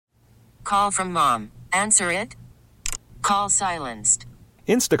Call from mom. Answer it. Call silenced.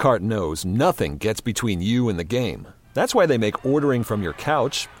 Instacart knows nothing gets between you and the game. That's why they make ordering from your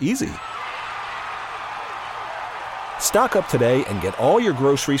couch easy. Stock up today and get all your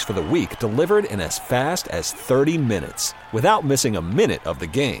groceries for the week delivered in as fast as 30 minutes without missing a minute of the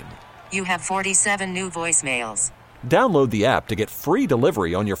game. You have 47 new voicemails. Download the app to get free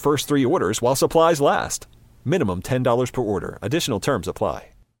delivery on your first 3 orders while supplies last. Minimum $10 per order. Additional terms apply.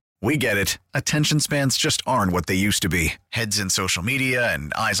 We get it. Attention spans just aren't what they used to be. Heads in social media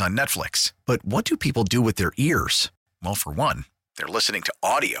and eyes on Netflix. But what do people do with their ears? Well, for one, they're listening to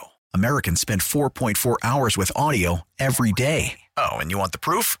audio. Americans spend 4.4 hours with audio every day. Oh, and you want the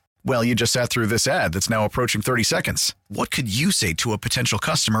proof? Well, you just sat through this ad that's now approaching 30 seconds. What could you say to a potential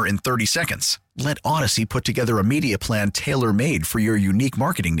customer in 30 seconds? Let Odyssey put together a media plan tailor-made for your unique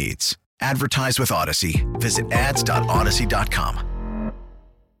marketing needs. Advertise with Odyssey. Visit ads.odyssey.com.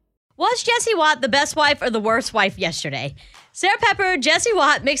 Was Jessie Watt the best wife or the worst wife yesterday? Sarah Pepper, Jessie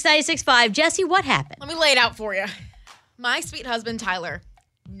Watt, Mix 96.5. Jessie, what happened? Let me lay it out for you. My sweet husband, Tyler,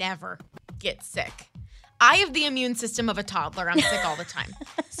 never gets sick. I have the immune system of a toddler. I'm sick all the time.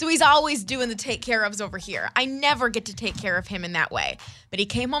 So he's always doing the take care ofs over here. I never get to take care of him in that way. But he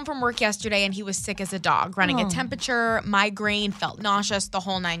came home from work yesterday and he was sick as a dog, running a temperature, migraine, felt nauseous, the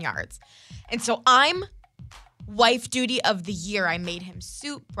whole 9 yards. And so I'm wife duty of the year. I made him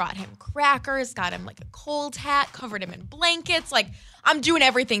soup, brought him crackers, got him like a cold hat, covered him in blankets. Like, I'm doing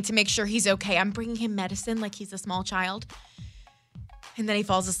everything to make sure he's okay. I'm bringing him medicine like he's a small child. And then he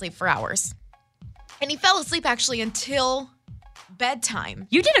falls asleep for hours. And he fell asleep actually until bedtime.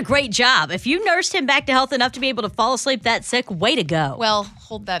 You did a great job. If you nursed him back to health enough to be able to fall asleep that sick, way to go. Well,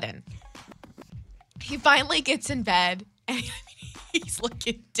 hold that in. He finally gets in bed and he's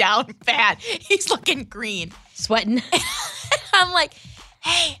looking down bad. He's looking green. Sweating. And I'm like,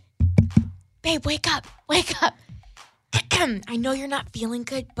 hey, babe, wake up. I know you're not feeling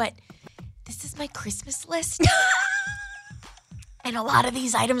good, but this is my Christmas list. And a lot of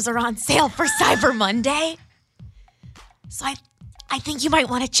these items are on sale for Cyber Monday. So I think you might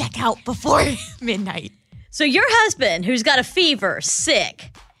want to check out before midnight. So your husband, who's got a fever,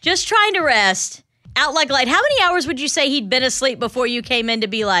 sick, just trying to rest, out like light, how many hours would you say he'd been asleep before you came in to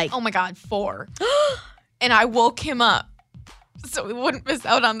be like, oh my God, 4. And I woke him up so we wouldn't miss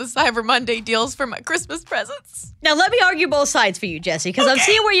out on the Cyber Monday deals for my Christmas presents. Now, let me argue both sides for you, Jessie, because I'm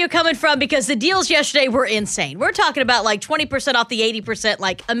seeing where you're coming from because the deals yesterday were insane. We're talking about like 20% off the 80%,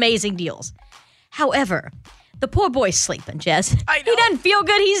 like amazing deals. However, the poor boy's sleeping, Jess. I know. He doesn't feel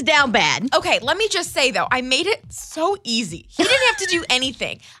good. He's down bad. Okay, let me just say, though, I made it so easy. He didn't have to do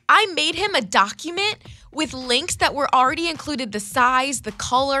anything. I made him a document with links that were already included, the size, the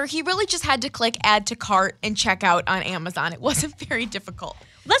color. He really just had to click add to cart and check out on Amazon. It wasn't very difficult.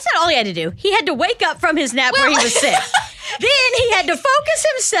 That's not all he had to do. He had to wake up from his nap where he was sick. Then he had to focus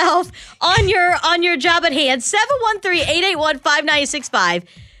himself on your job at hand. 713-881-5965.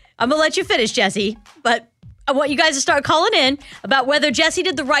 I'm going to let you finish, Jessie, but I want you guys to start calling in about whether Jessie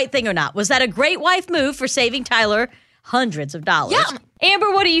did the right thing or not. Was that a great wife move for saving Tyler hundreds of dollars? Yeah.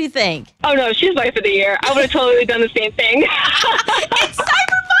 Amber, what do you think? Oh, no, she's wife of the year. I would have totally done the same thing. It's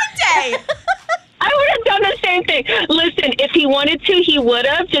Cyber Monday! I would have done the same thing. Listen, if he wanted to, he would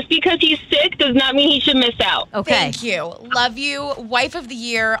have. Just because he's sick does not mean he should miss out. Okay. Thank you. Love you. Wife of the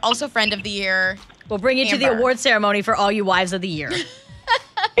year, also friend of the year. We'll bring you to the award ceremony for all you wives of the year.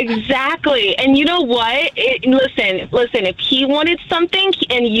 Exactly. And you know what? Listen, if he wanted something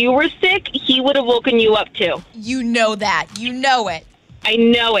and you were sick, he would have woken you up too. You know that. You know it. I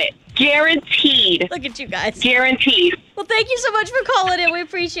know it. Guaranteed. Look at you guys. Guaranteed. Well, thank you so much for calling in. We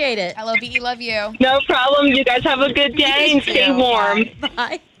appreciate it. I love you. Love you. No problem. You guys have a good day and stay warm.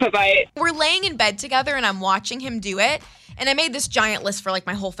 Bye. Bye-bye. We're laying in bed together and I'm watching him do it. And I made this giant list for like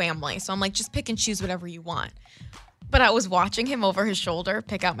my whole family. So I'm like, just pick and choose whatever you want. But I was watching him over his shoulder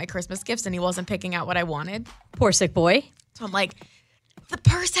pick out my Christmas gifts and he wasn't picking out what I wanted. Poor sick boy. So I'm like, the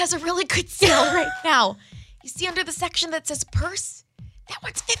purse has a really good sale right now. You see under the section that says purse? That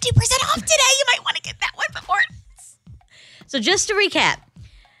one's 50% off today. You might want to get that one before it's... So just to recap,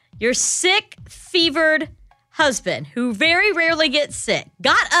 your sick, fevered husband, who very rarely gets sick,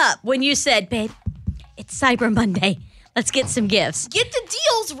 got up when you said, babe, it's Cyber Monday. Let's get some gifts. Get the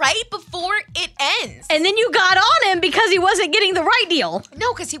deals right before it ends. And then you got on him because he wasn't getting the right deal.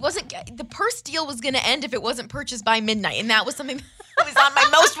 No, because he wasn't... The purse deal was going to end if it wasn't purchased by midnight. And that was something that was on my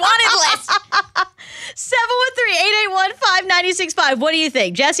most wanted list. 713-881-5965. What do you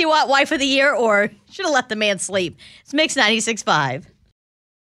think? Jessie Watt, wife of the year, or should have let the man sleep? It's Mix 96.5.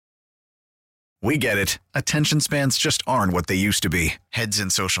 We get it. Attention spans just aren't what they used to be. Heads in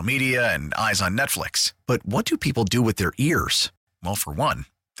social media and eyes on Netflix. But what do people do with their ears? Well, for one,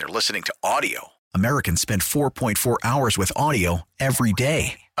 they're listening to audio. Americans spend 4.4 hours with audio every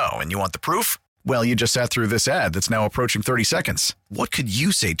day. Oh, and you want the proof? Well, you just sat through this ad that's now approaching 30 seconds. What could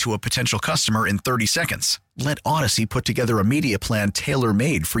you say to a potential customer in 30 seconds? Let Odyssey put together a media plan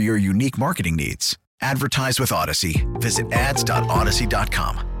tailor-made for your unique marketing needs. Advertise with Odyssey. Visit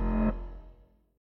ads.odyssey.com.